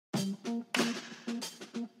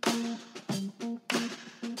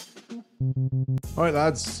All right,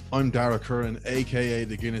 lads, I'm Dara Curran, aka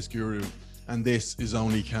the Guinness Guru, and this is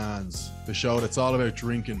Only Cans, the show that's all about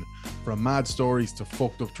drinking. From mad stories to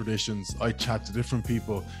fucked up traditions, I chat to different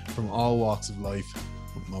people from all walks of life,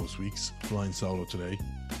 most weeks, flying solo today,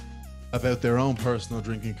 about their own personal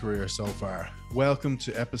drinking career so far. Welcome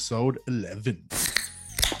to episode 11.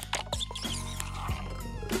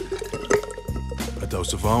 A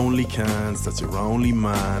dose of Only Cans, that's your only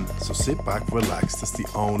man. So sit back, relax, that's the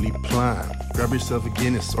only plan. Grab yourself a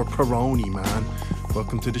Guinness or Peroni, man.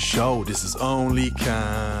 Welcome to the show, this is Only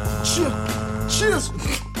Cans. Cheers!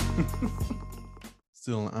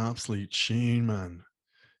 Still an absolute sheen, man.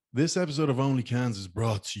 This episode of Only Cans is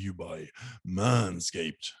brought to you by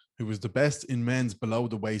Manscaped, who is the best in men's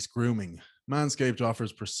below-the-waist grooming. Manscaped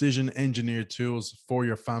offers precision-engineered tools for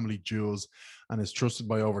your family jewels and is trusted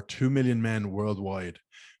by over 2 million men worldwide.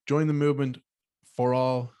 Join the movement for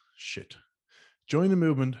all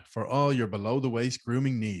your below-the-waist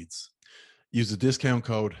grooming needs. Use the discount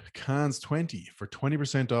code CANS20 for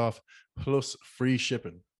 20% off plus free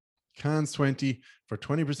shipping. CANS20 for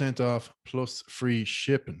 20% off plus free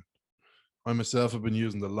shipping. I myself have been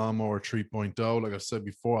using the Lawnmower 3.0, like I've said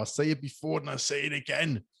before. I'll say it before and I'll say it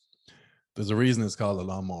again. There's a reason it's called a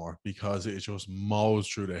lawnmower, because it just mows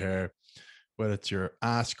through the hair, whether it's your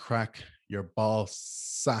ass crack, your ball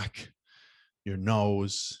sack, your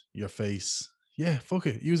nose, your face. Yeah, fuck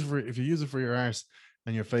it. If you use it for your arse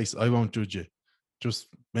and your face, I won't judge you. Just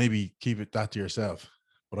maybe keep that to yourself,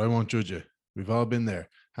 but I won't judge you. We've all been there.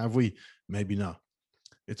 Have we? Maybe not.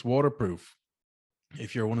 It's waterproof.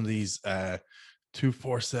 If you're one of these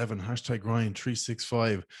 247 #grind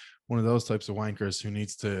 365, one of those types of wankers who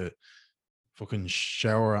needs to fucking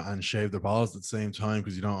shower and shave their balls at the same time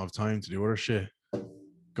because you don't have time to do other shit,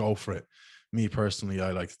 go for it. Me personally,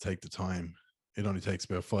 I like to take the time. It only takes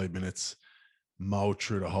about 5 minutes, mow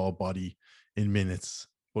through the whole body in minutes.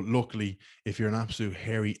 But luckily, if you're an absolute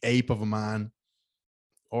hairy ape of a man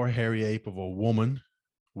or hairy ape of a woman,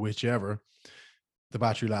 whichever, the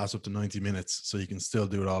battery lasts up to 90 minutes, so you can still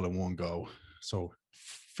do it all in one go. So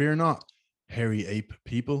fear not, hairy ape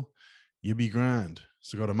people, you be grand.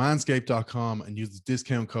 So go to manscaped.com and use the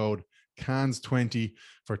discount code CANS20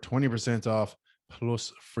 for 20% off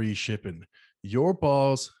plus free shipping. Your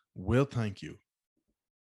balls will thank you.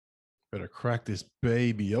 Better crack this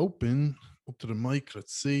baby open. Up to the mic.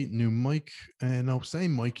 Let's see. New mic. No,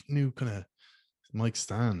 same mic. New kind of mic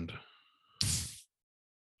stand.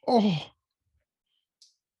 Oh.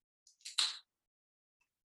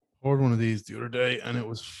 Ordered one of these the other day and it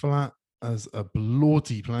was flat as a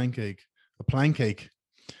bloaty pancake. A pancake.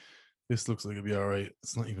 This looks like it'll be all right.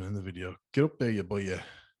 It's not even in the video. Get up there, you boy.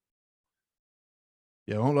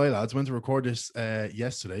 Yeah, I won't lie, lads. Went to record this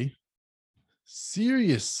yesterday.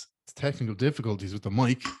 Serious technical difficulties with the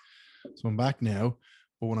mic. So I'm back now.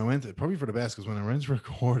 But when I went, probably for the best, because when I went to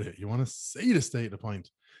record it, you want to see the state of the pint.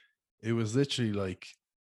 It was literally like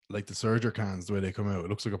the Surger cans, the way they come out. It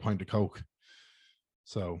looks like a pint of Coke.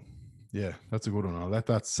 So, yeah, that's a good one. I'll let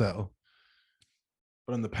that settle.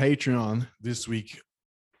 But on the Patreon this week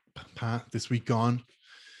gone,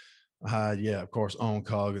 I had, of course, Owen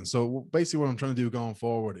Colgan. So basically what I'm trying to do going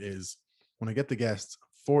forward is when I get the guests,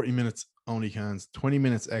 40 minutes only cans, 20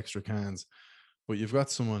 minutes extra cans. But you've got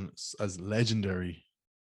someone as legendary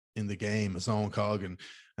in the game as Owen Colgan.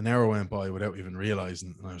 An hour went by without even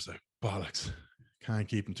realizing. And I was like, bollocks. Can't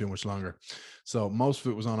keep him too much longer. So most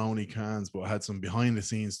of it was on Only Cans, but I had some behind the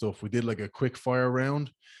scenes stuff. We did like a quick fire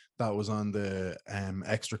round that was on the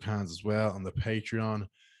extra cans as well on the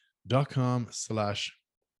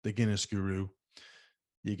patreon.com/the Guinness Guru.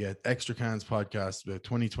 You get extra cans podcast, about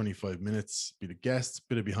 20-25 minutes, be the guests,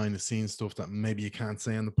 bit of behind the scenes stuff that maybe you can't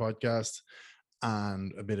say on the podcast,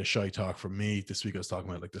 and a bit of shy talk from me. This week I was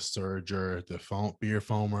talking about like the Surger, the beer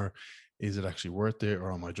foamer. Is it actually worth it,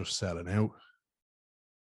 or am I just selling out?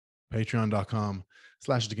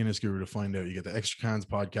 Patreon.com/the Guinness Guru to find out. You get the extra cans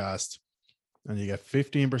podcast and you get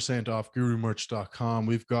 15% off gurumerch.com.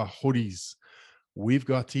 We've got hoodies. We've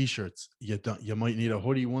got t-shirts. You might need a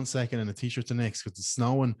hoodie 1 second and a t-shirt the next, because it's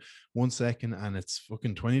snowing 1 second and it's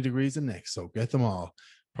fucking 20 degrees the next. So get them all.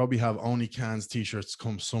 Probably have Only Cans t-shirts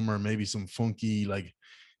come summer, maybe some funky, like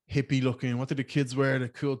hippie looking. What did the kids wear? The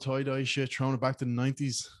cool tie-dye shit, throwing it back to the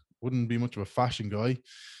 90s. Wouldn't be much of a fashion guy.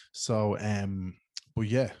 So, but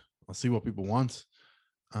yeah, I'll see what people want,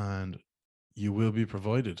 and you will be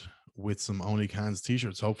provided with some Only Cans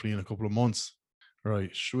t-shirts, hopefully in a couple of months. All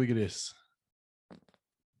right, swig of this.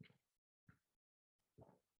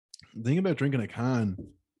 The thing about drinking a can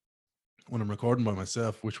when I'm recording by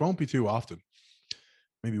myself, which won't be too often,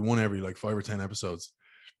 maybe one every like 5 or 10 episodes,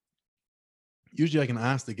 Usually I can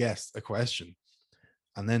ask the guest a question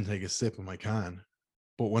and then take a sip of my can.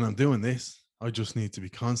 But when I'm doing this, I just need to be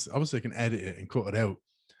constant. Obviously, I can edit it and cut it out.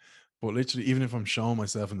 But literally, even if I'm showing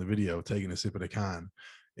myself in the video taking a sip of the can,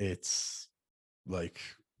 it's like,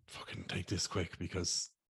 fucking take this quick because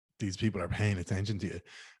these people are paying attention to you.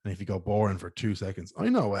 And if you go boring for 2 seconds, I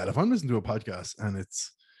know, well, if I'm listening to a podcast and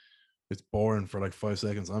it's boring for like 5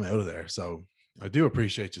 seconds, I'm out of there. So I do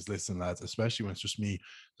appreciate just listening, lads, especially when it's just me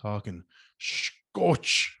talking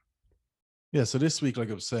scotch. Yeah, so this week,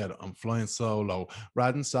 like I've said, I'm flying solo,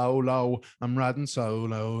 riding solo, I'm riding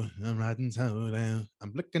solo, I'm riding solo,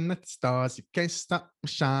 I'm looking at the stars, you can't stop me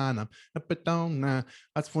shine, I'm up and down now.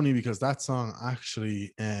 That's funny because that song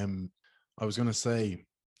actually, I was gonna say,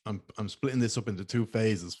 I'm splitting this up into two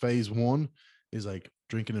phases. Phase one is like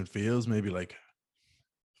drinking in fields, maybe like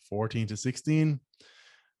 14 to 16.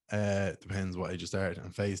 Depends what age you start.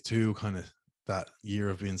 And phase two, kind of that year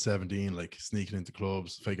of being 17, like sneaking into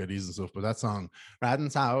clubs, fake IDs and stuff. But that song, Riding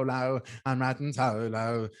Solo, I'm riding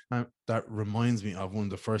solo, that reminds me of one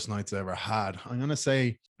of the first nights I ever had. I'm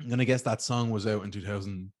gonna guess that song was out in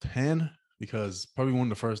 2010 because probably one of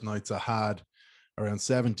the first nights I had around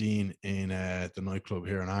 17 in the nightclub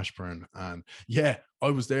here in Ashburn. And yeah,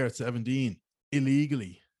 I was there at 17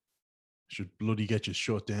 illegally. Should bloody get you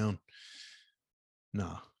shut down.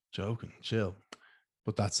 No, joking, chill.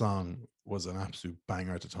 But that song was an absolute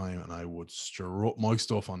banger at the time, and I would stir up my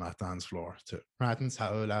stuff on that dance floor to Ratting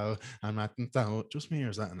Solo and Ratting Solo. Just me, or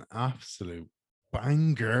is that an absolute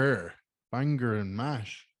banger? Banger and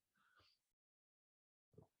mash.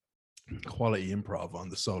 Quality improv on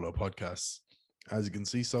the solo podcast, as you can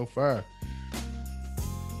see so far.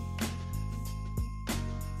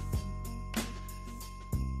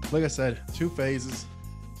 Like I said, two phases.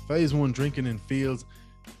 Phase one, drinking in fields.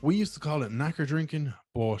 We used to call it knacker drinking,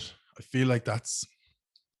 but I feel like that's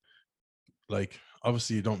like,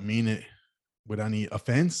 obviously you don't mean it with any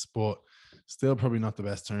offense, but still probably not the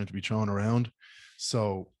best term to be thrown around.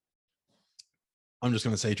 So I'm just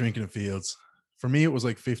going to say drinking in fields. For me, it was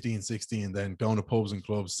like 15, 16, then going to pubs and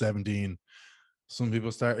clubs, 17. Some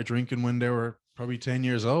people started drinking when they were probably 10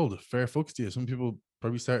 years old. Fair fucks to you. Some people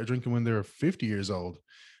probably started drinking when they were 50 years old.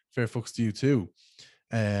 Fair fucks to you too.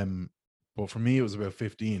 But for me, it was about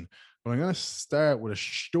 15. But I'm going to start with a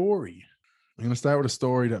story. I'm going to start with a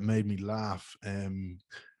story that made me laugh. And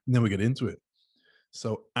then we get into it.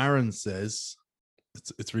 So Aaron says,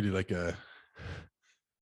 it's really like a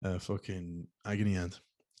fucking agony aunt.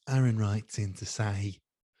 Aaron writes in to say,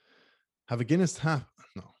 have a Guinness tap.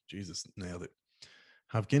 No, Jesus, nailed it.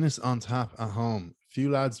 Have Guinness on tap at home. Few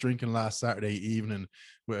lads drinking last Saturday evening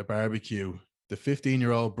with a barbecue. The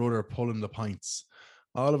 15-year-old brother pulling the pints.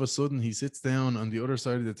 All of a sudden, he sits down on the other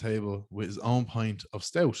side of the table with his own pint of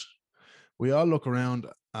stout. We all look around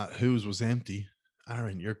at whose was empty.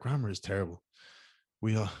 Aaron, your grammar is terrible.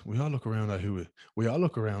 We all look around at we all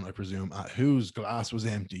look around, I presume, at whose glass was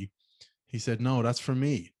empty. He said, no, that's for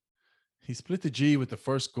me. He split the G with the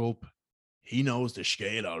first gulp. He knows the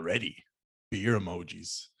scale already. Beer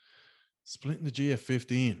emojis. Splitting the G at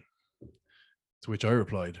 15. To which I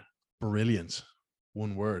replied, brilliant.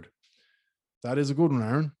 One word. That is a good one,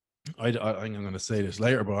 Aaron. I'm going to say this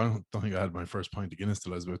later, but I don't think I had my first pint of Guinness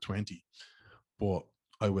till I was about 20. But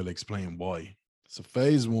I will explain why. So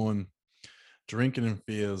phase one, drinking in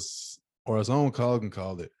fields, or as Owen Colgan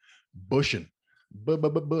called it, bushing.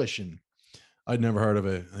 Bushing. I'd never heard of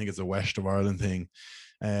it. I think it's a West of Ireland thing.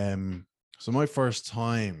 So my first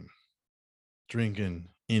time drinking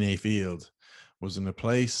in a field was in a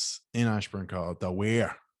place in Ashburn called the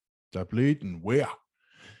Weir. The Bleeding Weir.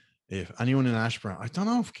 If anyone in Ashburn, I don't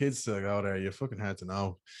know if kids still go there, you fucking had to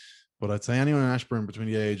know. But I'd say anyone in Ashburn between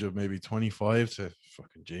the age of maybe 25 to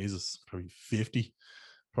fucking Jesus, probably 50,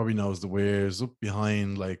 probably knows the Weirs. Up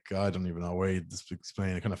behind, like, I don't even know where you'd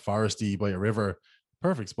explain it, kind of foresty by a river.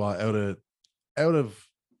 Perfect spot out of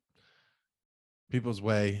people's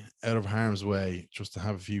way, out of harm's way, just to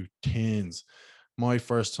have a few tins. My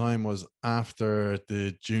first time was after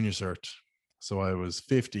the junior cert. So I was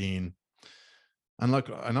 15. And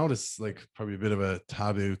look, I know this is like probably a bit of a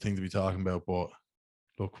taboo thing to be talking about, but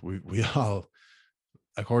look, we all,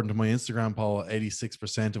 according to my Instagram poll,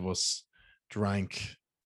 86% of us drank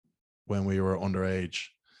when we were underage.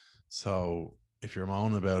 So if you're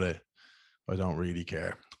moaning about it, I don't really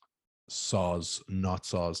care. Saws, not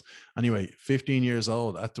saws. Anyway, 15 years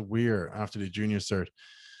old at the Weir after the junior cert.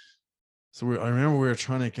 So I remember we were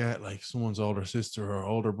trying to get like someone's older sister or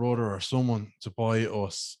older brother or someone to buy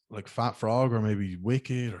us like Fat Frog or maybe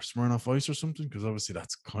Wicked or Smirnoff Ice or something, because obviously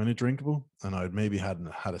that's kind of drinkable. And I'd maybe had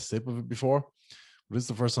a sip of it before. But this is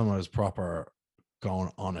the first time I was proper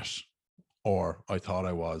going on it. or I thought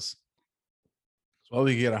I was. So all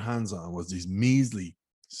we could get our hands on was these measly,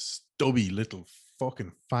 stubby little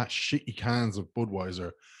fucking fat shitty cans of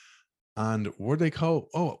Budweiser. And were they cold?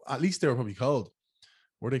 Oh, at least they were probably cold.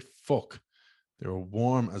 Were they fuck? They were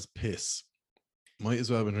warm as piss. Might as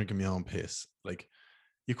well have been drinking my own piss. Like,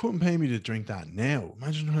 you couldn't pay me to drink that now.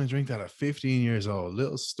 Imagine trying to drink that at 15 years old,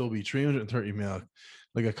 little stubby 330 ml,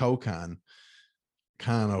 like a Coke can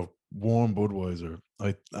of warm Budweiser.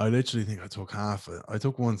 I literally think I took half it. I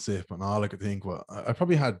took one sip, and all I could think was I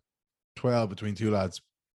probably had 12 between two lads.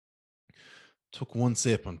 Took one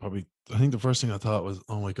sip, and probably I think the first thing I thought was,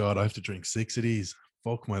 oh my God, I have to drink 6 of these.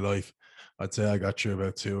 Fuck my life. I'd say I got through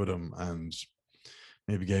about 2 of them and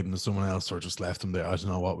maybe gave them to someone else or just left them there. I don't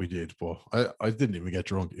know what we did, but I didn't even get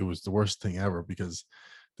drunk. It was the worst thing ever because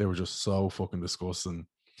they were just so fucking disgusting.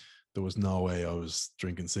 There was no way I was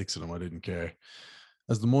drinking 6 of them. I didn't care.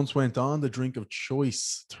 As the months went on, the drink of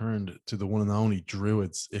choice turned to the one and only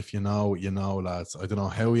Druids. If you know, you know, lads. I don't know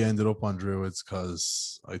how we ended up on Druids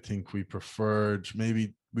because I think we preferred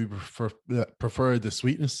preferred the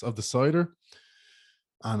sweetness of the cider,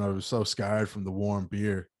 and I was so scarred from the warm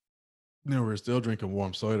beer. Now we're still drinking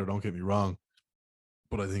warm cider. Don't get me wrong,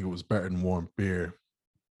 but I think it was better than warm beer.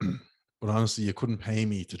 But honestly, you couldn't pay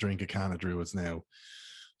me to drink a can of Druids now.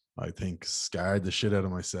 I think scarred the shit out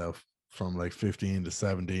of myself from like 15 to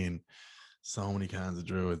 17. So many cans of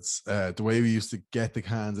Druids. The way we used to get the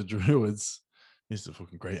cans of Druids, this is a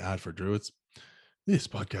fucking great ad for Druids. This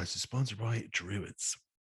podcast is sponsored by Druids.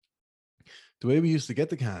 The way we used to get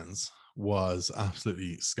the cans was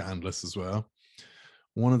absolutely scandalous as well.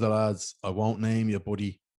 One of the lads, I won't name you,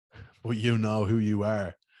 buddy, but you know who you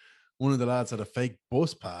are. One of the lads had a fake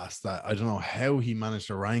bus pass that I don't know how he managed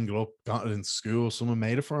to wrangle up, got it in school. Someone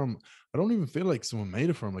made it for him. I don't even feel like someone made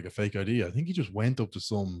it for him, like a fake ID. I think he just went up to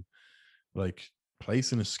some like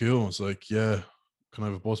place in his school and was like, yeah, can I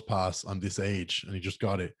have a bus pass? I'm this age. And he just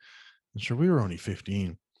got it. And sure, we were only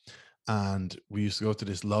 15. And we used to go to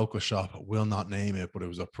this local shop. I will not name it, but it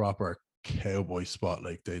was a proper cowboy spot.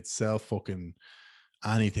 Like they'd sell fucking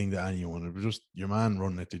anything to anyone. It was just your man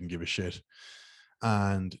running it didn't give a shit.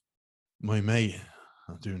 And my mate,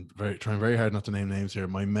 I'm trying very hard not to name names here.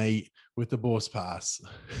 My mate with the bus pass,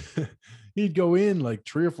 he'd go in like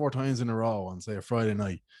 3 or 4 times in a row on say a Friday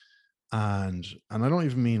night, and I don't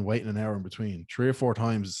even mean waiting an hour in between. 3 or 4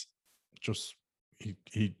 times, just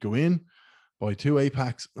he'd go in, buy 2 8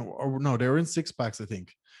 packs, or no, they were in 6 packs, I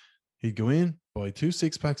think. He'd go in, buy 2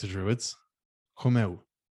 6 packs of Druids, come out,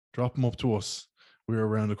 drop them up to us. We were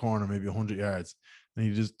around the corner, maybe 100 yards. And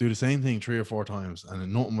he'd just do the same thing 3 or 4 times,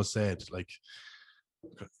 and nothing was said. Like,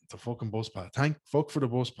 the fucking bus pass. Thank fuck for the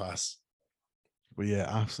bus pass. But yeah,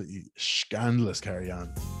 absolutely scandalous carry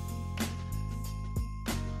on.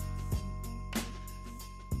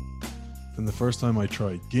 Then the first time I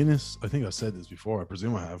tried Guinness, I think I said this before, I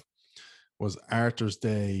presume I have, was Arthur's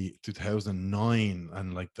Day 2009,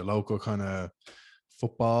 and like the local kind of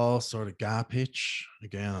football sort of gap pitch.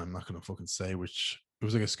 Again, I'm not going to fucking say which. It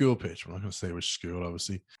was like a school pitch. I'm not going to say which school,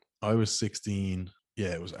 obviously. I was 16.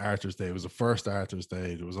 Yeah, it was Arthur's Day. It was the first Arthur's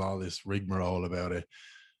Day. There was all this rigmarole about it.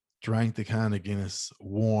 Drank the can of Guinness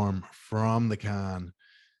warm from the can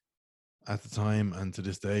at the time, and to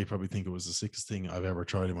this day, probably think it was the sickest thing I've ever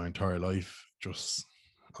tried in my entire life. Just,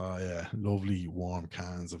 oh yeah, lovely warm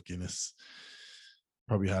cans of Guinness.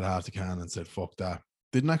 Probably had half the can and said, fuck that.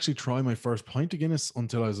 Didn't actually try my first pint of Guinness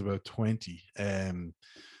until I was about 20.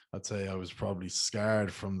 I'd say I was probably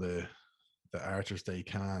scarred from the Arthur's Day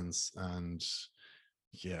cans. And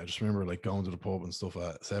yeah, I just remember like going to the pub and stuff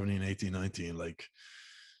at 17, 18, 19, like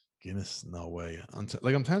Guinness, no way.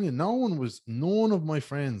 Like I'm telling you, none of my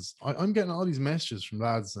friends, I'm getting all these messages from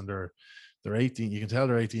lads and they're 18. You can tell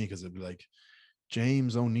they're 18 because it'd be like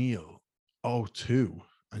James O'Neill, 02.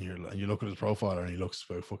 And you look at his profile and he looks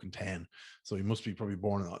about fucking 10. So he must be probably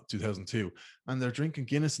born in 2002. And they're drinking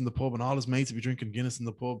Guinness in the pub, and all his mates will be drinking Guinness in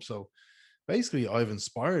the pub. So basically, I've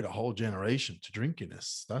inspired a whole generation to drink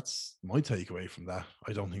Guinness. That's my takeaway from that.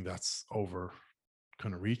 I don't think that's over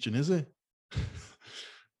kind of reaching, is it?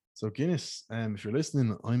 So Guinness, if you're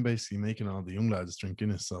listening, I'm basically making all the young lads drink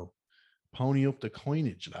Guinness. So pony up the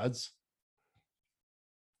coinage, lads.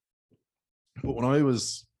 But when I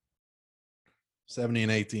was 17,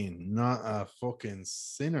 18, not a fucking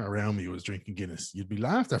sinner around me was drinking Guinness. You'd be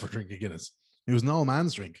laughed at for drinking Guinness. It was no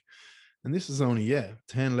man's drink. And this is only,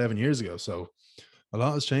 10, 11 years ago. So a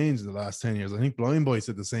lot has changed in the last 10 years. I think Blind Boy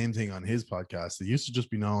said the same thing on his podcast. It used to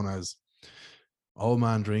just be known as old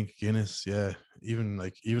man drink Guinness. Yeah. Even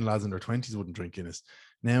lads in their 20s wouldn't drink Guinness.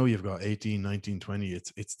 Now you've got 18, 19, 20.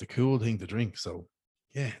 It's the cool thing to drink. So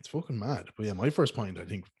Yeah, it's fucking mad. But yeah, my first point, I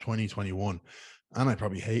think 2021, and I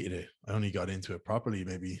probably hated it. I only got into it properly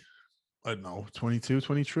maybe, I don't know, 22,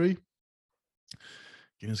 23.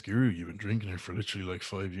 Guinness Guru, you've been drinking it for literally like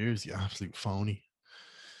 5 years, you absolute phony.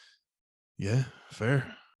 Yeah,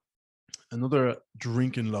 fair. Another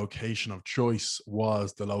drinking location of choice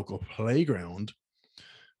was the local playground.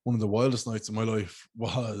 One of the wildest nights of my life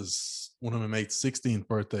was one of my mate's 16th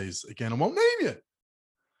birthdays. Again, I won't name you.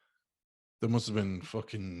 There must have been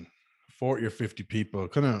fucking 40 or 50 people,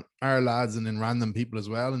 kind of our lads and then random people as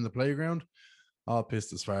well in the playground, all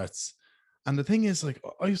pissed as farts. And the thing is, like,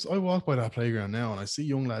 I walk by that playground now and I see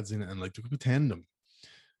young lads in it and like there could be 10 of them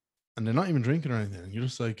and they're not even drinking or anything. And you're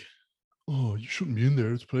just like, oh, you shouldn't be in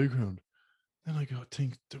there. It's a playground. Then I go,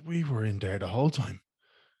 think that we were in there the whole time,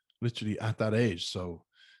 literally at that age. So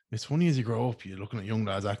it's funny as you grow up, you're looking at young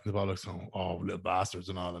lads acting the bollocks, oh, little bastards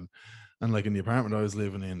and all. And like in the apartment I was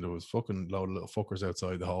living in, there was fucking load of little fuckers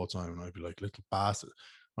outside the whole time. And I'd be like, little bastard.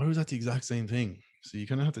 I was at the exact same thing. So you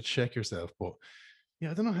kind of have to check yourself. But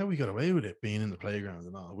yeah, I don't know how we got away with it being in the playground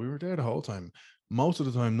and all. We were there the whole time. Most of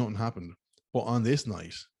the time, nothing happened. But on this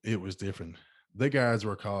night, it was different. The guards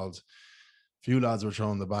were called. Few lads were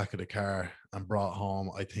thrown in the back of the car and brought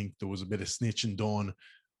home. I think there was a bit of snitching done.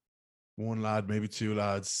 One lad, maybe two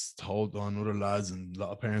lads, told on other lads, and a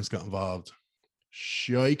lot of parents got involved.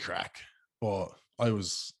 Shy crack, but I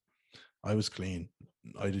was I was clean.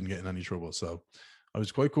 I didn't get in any trouble, so I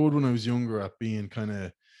was quite good when I was younger at being kind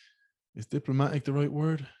of, is diplomatic the right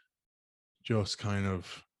word? Just kind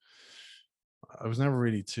of, I was never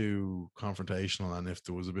really too confrontational, and if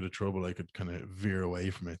there was a bit of trouble, I could kind of veer away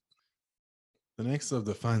from it. The next of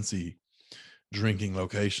the fancy drinking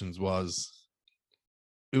locations was,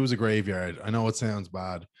 it was a graveyard. I know it sounds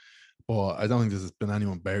bad, but I don't think there's been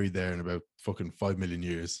anyone buried there in about fucking 5 million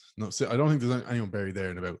years. No, I don't think there's anyone buried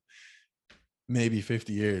there in about maybe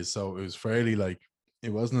 50 years. So it was fairly like,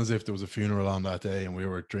 it wasn't as if there was a funeral on that day and we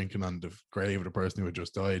were drinking on the grave of the person who had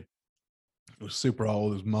just died. It was super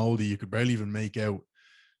old. It was moldy. You could barely even make out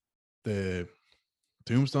the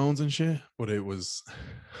tombstones and shit. But it was,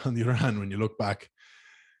 on the other hand, when you look back,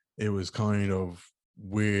 it was kind of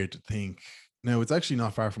weird to think. Now it's actually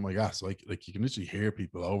not far from my gas. Like you can literally hear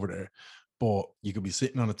people over there, but you could be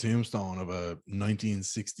sitting on a tombstone of a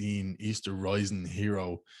 1916 Easter Rising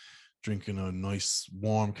hero, drinking a nice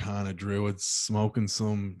warm can of Druids, smoking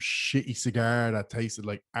some shitty cigar that tasted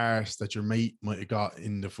like arse that your mate might have got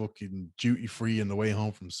in the fucking duty free on the way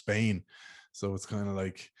home from Spain. So it's kind of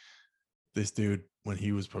like, this dude, when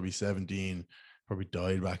he was probably 17, probably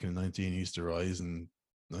died back in the 19 Easter Rising,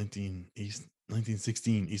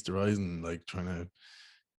 1916 Easter Rising, like trying to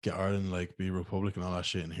get Ireland like be republic and all that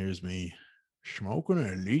shit. And here's me smoking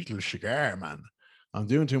a little cigar, man. I'm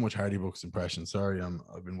doing too much Hardy Books impression. Sorry,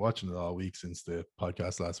 I've been watching it all week since the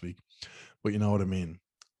podcast last week, but you know what I mean.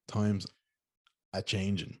 Times are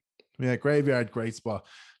changing. Yeah, graveyard, great spot.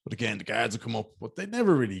 But again, the guards would come up, but they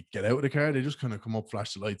never really get out of the car. They just kind of come up,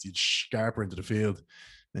 flash the lights, you'd scarper into the field,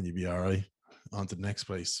 and you'd be all right. On to the next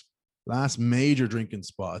place. Last major drinking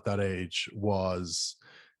spot at that age was,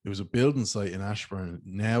 it was a building site in Ashburn.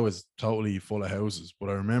 Now it's totally full of houses, but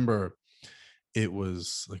I remember it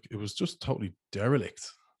was like, it was just totally derelict.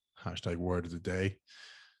 Hashtag word of the day.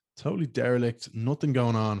 Totally derelict. Nothing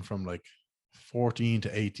going on from like 14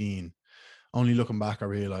 to 18. Only looking back, I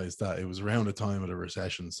realized that it was around the time of the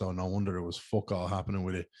recession. So no wonder there was fuck all happening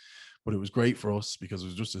with it. But it was great for us because it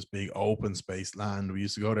was just this big open space land. We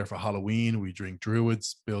used to go there for Halloween. We drink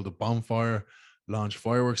Druids, build a bonfire, launch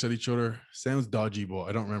fireworks at each other. Sounds dodgy, but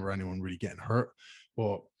I don't remember anyone really getting hurt.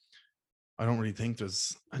 But I don't really think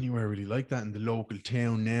there's anywhere really like that in the local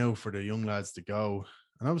town now for the young lads to go.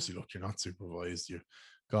 And obviously, look, you're not supervised. You,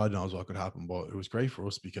 God knows what could happen. But it was great for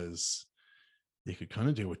us because you could kind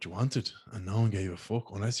of do what you wanted and no one gave a fuck.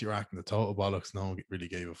 Unless you're acting the total bollocks, no one really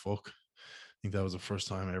gave a fuck. I think that was the first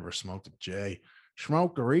time I ever smoked a J.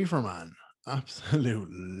 Smoked a reefer, man. Absolute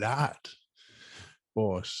lad.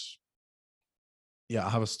 But yeah, I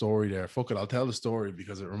have a story there. Fuck it, I'll tell the story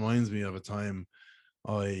because it reminds me of a time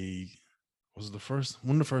I was, the first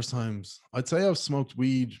one of the first times I'd say I've smoked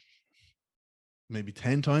weed maybe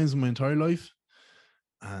 10 times in my entire life.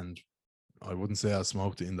 And I wouldn't say I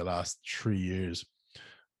smoked it in the last 3 years.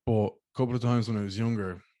 But a couple of times when I was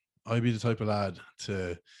younger, I'd be the type of lad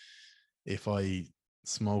to, if I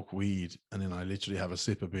smoke weed and then I literally have a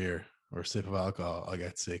sip of beer or a sip of alcohol, I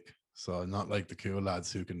get sick. So I'm not like the cool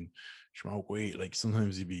lads who can smoke weed. Like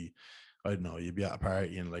sometimes you'd be, I don't know, you'd be at a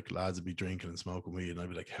party and like lads would be drinking and smoking weed, and I'd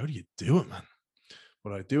be like, how do you do it, man?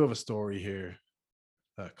 But I do have a story here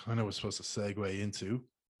that kind of was supposed to segue into.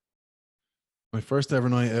 My first ever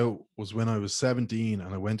night out was when I was 17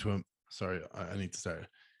 and I went to a, sorry, I need to start.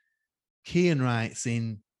 Kean writes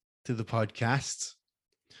in to the podcast.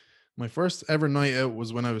 My first ever night out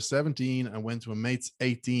was when I was 17 and went to a mate's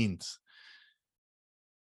 18th.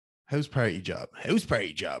 House party job. House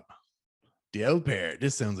party job. The L pair.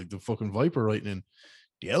 This sounds like the fucking Viper writing in.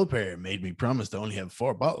 The L pair made me promise to only have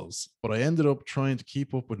 4 bottles, but I ended up trying to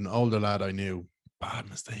keep up with an older lad I knew. Bad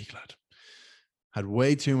mistake, lad. Had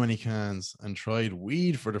way too many cans and tried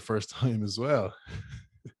weed for the first time as well.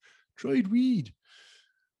 Tried weed.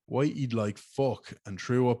 Whitey'd like fuck and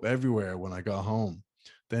threw up everywhere when I got home.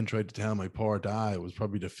 Then tried to tell my poor dad it was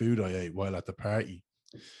probably the food I ate while at the party.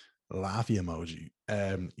 Laughy emoji.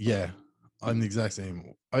 Yeah, I'm the exact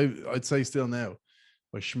same. I'd say still now.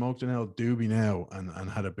 If I smoked an old doobie now and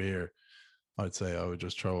had a beer, I'd say I would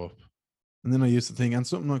just throw up. And then I used to think, and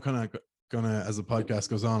something I'm kind of gonna, as the podcast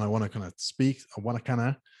goes on, I want to kind of speak. I want to kind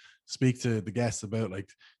of speak to the guests about like,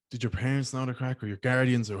 did your parents know the crack, or your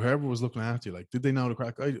guardians, or whoever was looking after you? Like, did they know the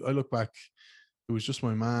crack? I look back, it was just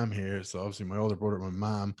my mom here, so obviously my older brother, my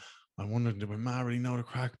mom. I wondered, did my mom really know the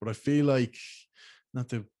crack? But I feel like, not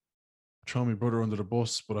to throw my brother under the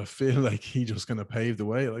bus, but I feel like he just kind of paved the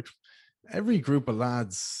way. Like every group of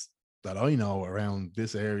lads that I know around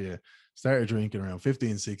this area started drinking around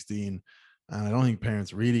 15, 16. And I don't think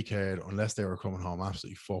parents really cared unless they were coming home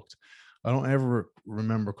absolutely fucked. I don't ever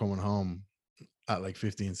remember coming home at like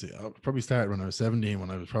 15. I probably started when I was 17,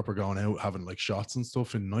 when I was proper going out having like shots and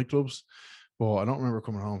stuff in nightclubs. But I don't remember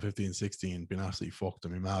coming home 15, 16, being absolutely fucked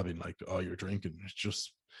and my mom being like, oh, you're drinking. It's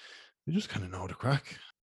just, you just kind of know the crack.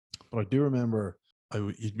 But I do remember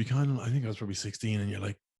you'd be kind of, I think I was probably 16 and you're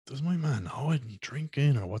like, does my man know I'm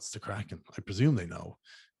drinking or what's the cracking? I presume they know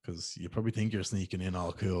because you probably think you're sneaking in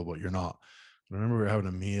all cool, but you're not. I remember we were having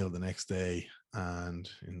a meal the next day and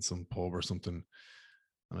in some pub or something.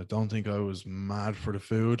 And I don't think I was mad for the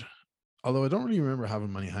food. Although I don't really remember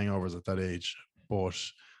having many hangovers at that age, but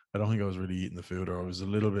I don't think I was really eating the food, or I was a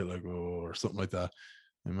little bit like, oh, or something like that.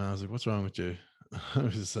 And man, I was like, what's wrong with you? I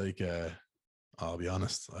was just like, I'll be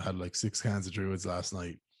honest, I had like 6 cans of Druids last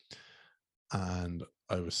night and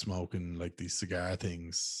I was smoking like these cigar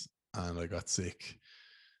things and I got sick.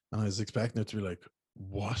 And I was expecting it to be like,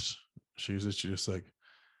 what? She was just like,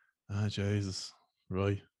 ah, Jesus,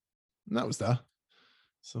 right. And that was that.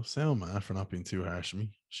 So sound man for not being too harsh on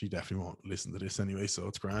me. She definitely won't listen to this anyway, so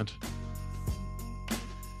it's grand.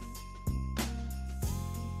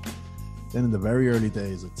 Then in the very early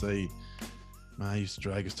days, I'd say I used to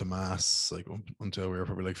drag us to mass like until we were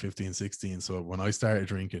probably like 15, 16. So when I started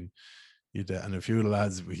drinking, and a few of the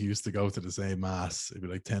lads, we used to go to the same mass. It'd be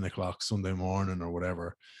like 10 o'clock Sunday morning or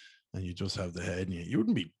whatever. And you just have the head in you. You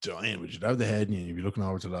wouldn't be dying, but you'd have the head in you and you'd be looking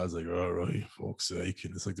over to the lads like, all right, fuck's sake.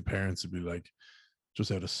 And it's like the parents would be like, just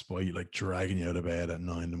out of spite, like dragging you out of bed at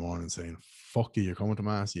 9 in the morning saying, fuck you, you're coming to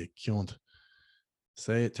mass, you cunt.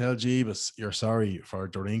 Say it, tell Jeebus you're sorry for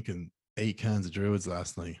drinking 8 cans of Druids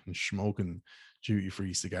last night and smoking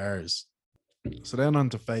duty-free cigars. So then on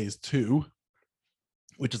to phase 2,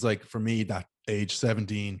 which is like for me that age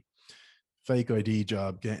 17, fake ID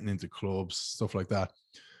job, getting into clubs, stuff like that.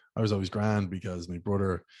 I was always grand because my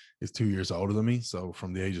brother is 2 years older than me. So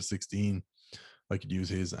from the age of 16, I could use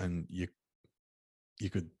his, and you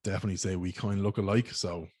could definitely say we kind of look alike.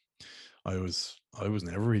 So I was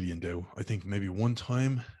never really in doubt. I think maybe one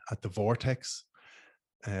time at the Vortex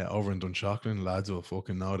over in Dunshaughlin, lads will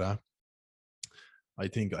fucking know that. I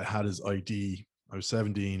think I had his ID. I was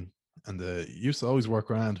 17, and the used to always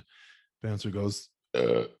work around. Bouncer goes,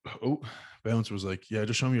 oh, Bouncer was like, yeah,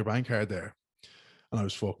 just show me your bank card there. And I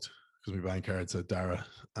was fucked because my bank card said Dara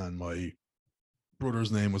and my brother's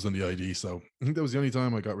name was on the ID. So I think that was the only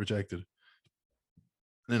time I got rejected.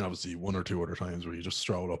 And then obviously one or two other times where you just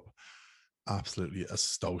stroll up absolutely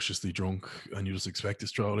atrociously drunk and you just expect to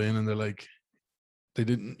stroll in and they're like,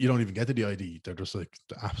 you don't even get to the ID. They're just like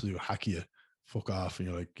the absolute hack you, fuck off. And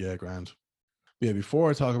you're like, yeah, grand. But yeah, before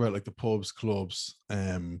I talk about like the pubs, clubs,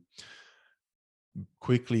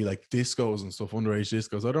 quickly like discos and stuff, underage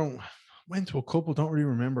discos, went to a couple, don't really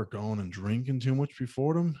remember going and drinking too much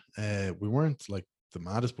before them. We weren't like the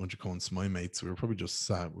maddest bunch of cunts, my mates. We were probably just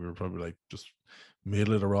sat, we were probably like just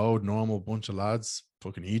middle of the road, normal bunch of lads,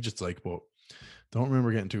 fucking Egypts like, but don't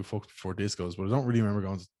remember getting too fucked before discos, but I don't really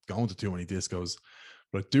remember going to too many discos.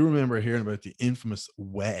 But I do remember hearing about the infamous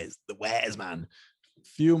Wes, the Wes man.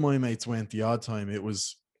 Few of my mates went the odd time. It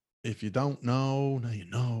was, if you don't know, now you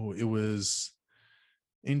know, it was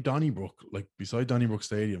in Donnybrook, like beside Donnybrook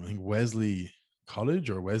Stadium. I think Wesley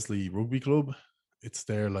College or Wesley Rugby Club. It's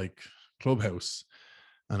their like clubhouse,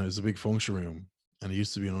 and it was a big function room. And it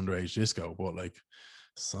used to be an underage disco, but like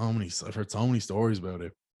I've heard so many stories about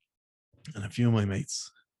it. And a few of my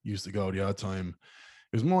mates used to go the odd time.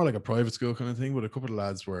 It was more like a private school kind of thing, but a couple of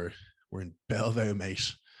lads were in Bellevue,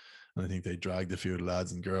 mate. And I think they dragged a few of the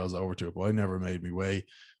lads and girls over to it, but I never made me way.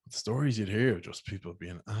 But the stories you'd hear, just people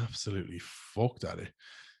being absolutely fucked at it,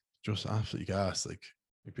 just absolutely gas. Like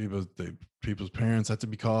people's parents had to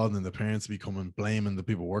be called, and the parents be coming blaming the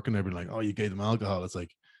people working there, being like, "Oh, you gave them alcohol." It's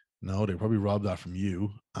like, no, they probably robbed that from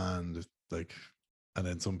you, and like, and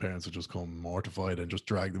then some parents would just come mortified and just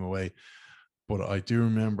drag them away. But I do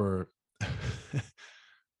remember,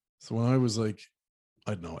 so when I was like,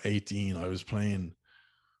 I don't know, 18, I was playing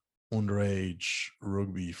underage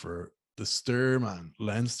rugby for the Stirman,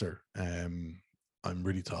 Leinster. I'm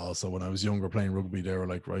really tall, so when I was younger playing rugby, they were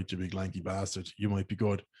like, "Right, you big lanky bastard, you might be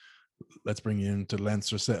good. Let's bring you into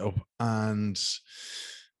Leinster setup." And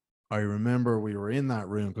I remember we were in that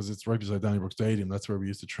room because it's right beside Donnybrook Stadium. That's where we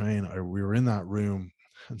used to train. We were in that room,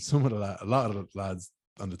 and a lot of the lads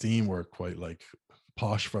on the team were quite like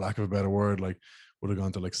posh, for lack of a better word. Like would have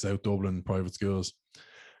gone to like South Dublin private schools,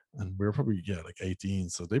 and we were probably like 18,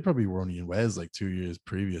 so they probably were only in Wes like 2 years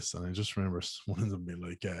previous. And I just remember one of them being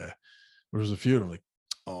like, there was a few of them like,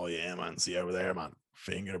 "Oh yeah, man, see over there, man,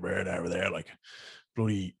 finger bird over there, like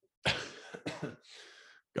bloody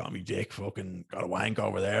got me dick, fucking got a wank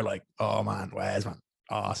over there, like, oh man, Wes, man,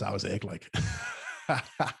 oh so sick, like."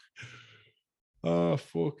 Oh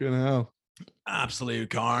fucking hell, absolute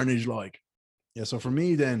carnage, like. Yeah, so for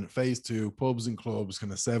me then, phase two, pubs and clubs,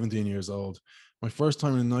 kind of 17 years old. My first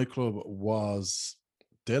time in a nightclub was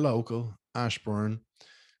the local, Ashburn,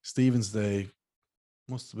 Stephen's Day,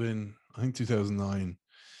 must have been, I think 2009.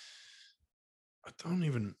 I don't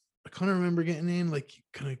even, I kind of remember getting in, like,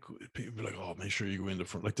 kind of people be like, "Oh, make sure you go in the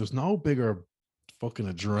front." Like, there's no bigger fucking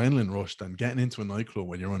adrenaline rush than getting into a nightclub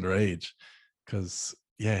when you're underage. Cause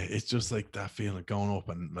yeah, it's just like that feeling of going up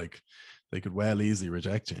and like they could well easily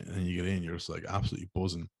reject you. And then you get in, you're just like absolutely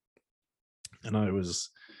buzzing. And I was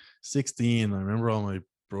 16. I remember all my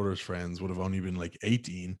brother's friends would have only been like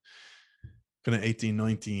 18, kind of 18,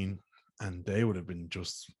 19, and they would have been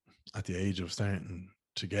just at the age of starting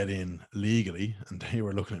to get in legally. And they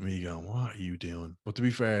were looking at me going, "What are you doing?" But to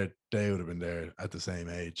be fair, they would have been there at the same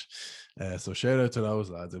age. So shout out to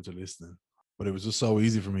those lads out there listening. But it was just so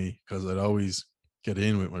easy for me because I'd always get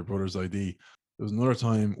in with my brother's ID. There was another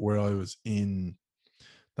time where I was in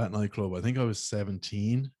that nightclub. I think I was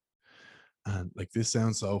 17. And like, this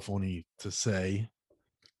sounds so funny to say,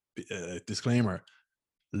 disclaimer,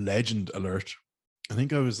 legend alert. I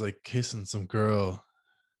think I was like kissing some girl.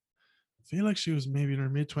 I feel like she was maybe in her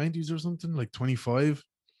mid 20s or something, like 25.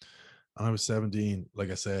 And I was 17.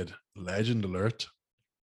 Like I said, legend alert.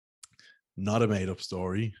 Not a made up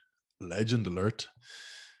story. Legend alert.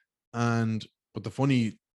 And, but the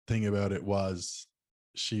funny thing about it was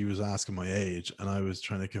she was asking my age and I was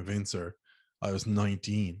trying to convince her I was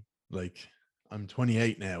 19. Like, I'm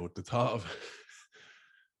 28 now. With the thought of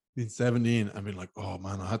being 17, I mean, like, oh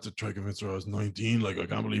man, I had to try to convince her I was 19. Like, I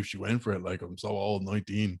can't believe she went for it. Like, I'm so old,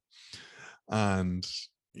 19. And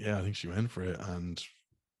yeah, I think she went for it. And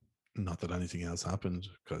not that anything else happened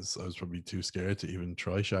because I was probably too scared to even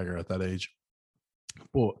try shagger at that age.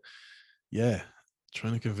 But yeah,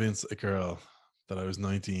 trying to convince a girl that I was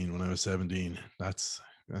 19 when I was 17, that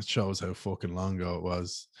shows how fucking long ago it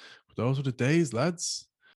was. But those were the days, lads.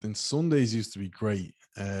 Then Sundays used to be great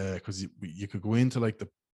because you could go into like there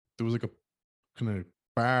was like a kind of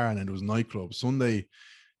bar and then there was nightclub. Sunday,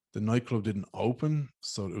 the nightclub didn't open,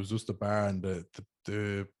 so it was just the bar and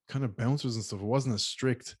the kind of bouncers and stuff. It wasn't as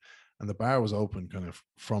strict, and the bar was open kind of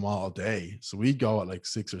from all day. So we'd go at like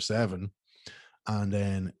 6 or 7, and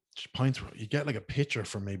then pints, you get like a pitcher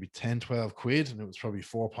for maybe 10, 12 quid, and it was probably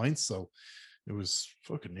 4 pints. So it was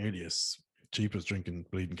fucking nearly as cheap as drinking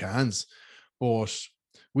bleeding cans. But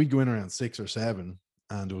we'd go in around 6 or 7,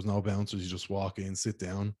 and there was no bouncers. You just walk in, sit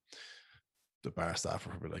down. The bar staff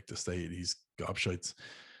were probably like, "To stay these gobshites."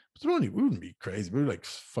 But we wouldn't be crazy. We were like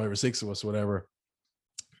 5 or 6 of us, whatever.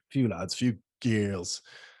 Few lads, few girls.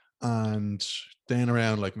 And then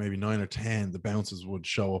around like maybe 9 or 10, the bouncers would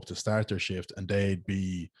show up to start their shift, and they'd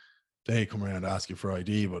come around and ask you for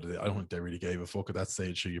ID, but I don't think they really gave a fuck at that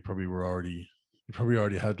stage. So you probably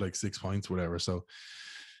already had like 6 pints, whatever. So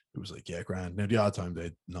it was like, yeah, grand. Now the odd time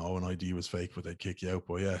they'd know an ID was fake, but they'd kick you out.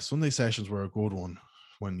 But yeah, Sunday sessions were a good one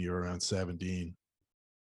when you're around 17.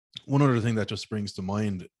 One other thing that just springs to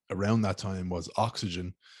mind around that time was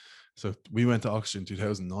Oxygen. So we went to Oxygen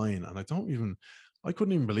 2009, and I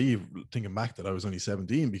couldn't even believe, thinking back, that I was only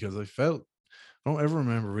 17 because I don't ever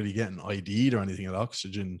remember really getting ID'd or anything at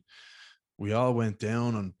Oxygen. we all went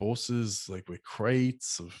down on buses, like with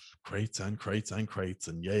crates and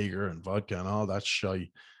Jaeger and vodka and all that shit.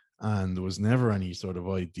 And there was never any sort of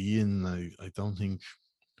ID. And I don't think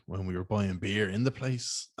when we were buying beer in the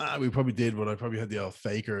place, we probably did, but I probably had the old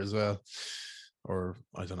faker as well. Or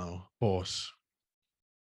I don't know. But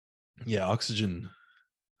yeah, Oxygen,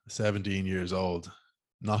 17 years old,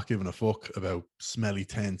 not giving a fuck about smelly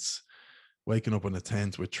tents, waking up in a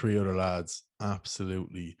tent with three other lads,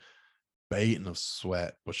 absolutely baiting of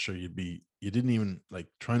sweat. But sure, you didn't even like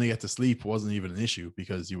trying to get to sleep wasn't even an issue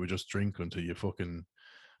because you would just drink until you fucking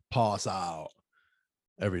pass out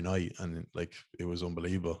every night. And like, it was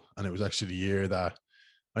unbelievable. And it was actually the year that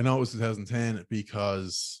I know it was 2010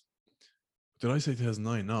 because did I say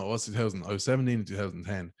 2009? No, it was 2000. I was 17 in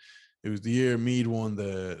 2010. It was the year Mead won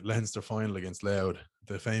the Leinster final against Louth.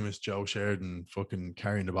 The famous Joe Sheridan fucking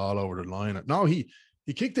carrying the ball over the line. No, he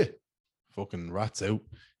kicked it. Fucking rats out.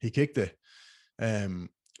 He kicked it.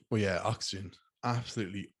 But yeah, Oxygen,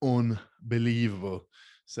 absolutely unbelievable.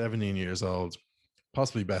 17 years old,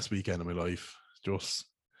 possibly best weekend of my life. Just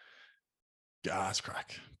gas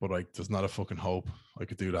crack. But like, there's not a fucking hope I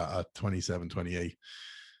could do that at 27, 28.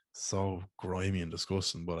 So grimy and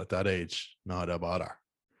disgusting. But at that age, not a bother.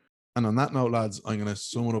 And on that note, lads, I'm going to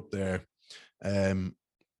sum it up there.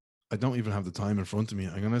 I don't even have the time in front of me.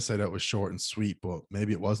 I'm going to say that was short and sweet, but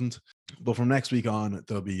maybe it wasn't. But from next week on,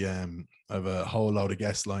 there'll be I have a whole load of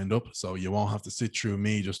guests lined up, so you won't have to sit through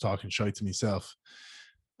me just talking shite to myself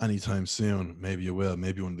anytime soon. Maybe you will.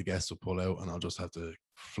 Maybe one of the guests will pull out, and I'll just have to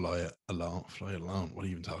fly it alone. What are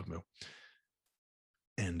you even talking about?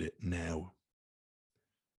 End it now.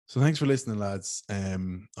 So thanks for listening, lads. I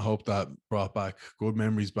hope that brought back good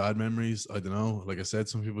memories, bad memories. I don't know. Like I said,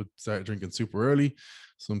 some people started drinking super early.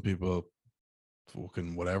 Some people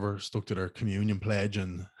fucking whatever, stuck to their communion pledge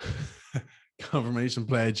and confirmation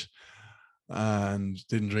pledge and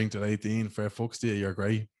didn't drink till 18. Fair fucks to you. You're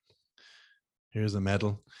great. Here's a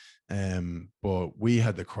medal. But we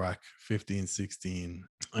had the crack 15, 16.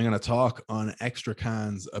 I'm going to talk on extra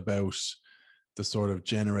cans about the sort of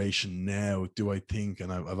generation now. Do I think,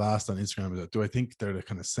 and I've asked on Instagram, do I think they're the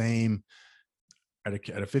kind of same? Are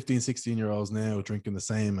the 15, 16-year-olds now drinking the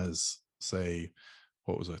same as, say,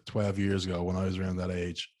 what was it, 12 years ago when I was around that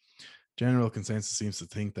age? General consensus seems to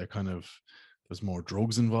think that kind of there's more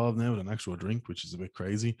drugs involved now than actual drink, which is a bit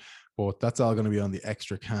crazy. But that's all going to be on the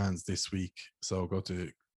extra cans this week. So go to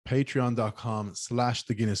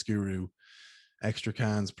patreon.com/the Guinness Guru. Extra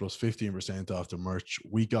cans plus 15% off the merch.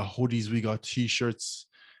 We got hoodies, we got t-shirts.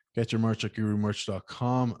 Get your merch at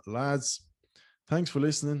gurumerch.com. Lads, thanks for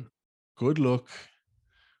listening. Good luck.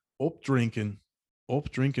 Up drinking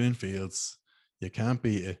in fields. You can't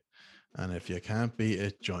beat it. And if you can't beat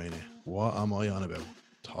it, join it. What am I on about?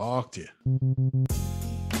 Talk to you.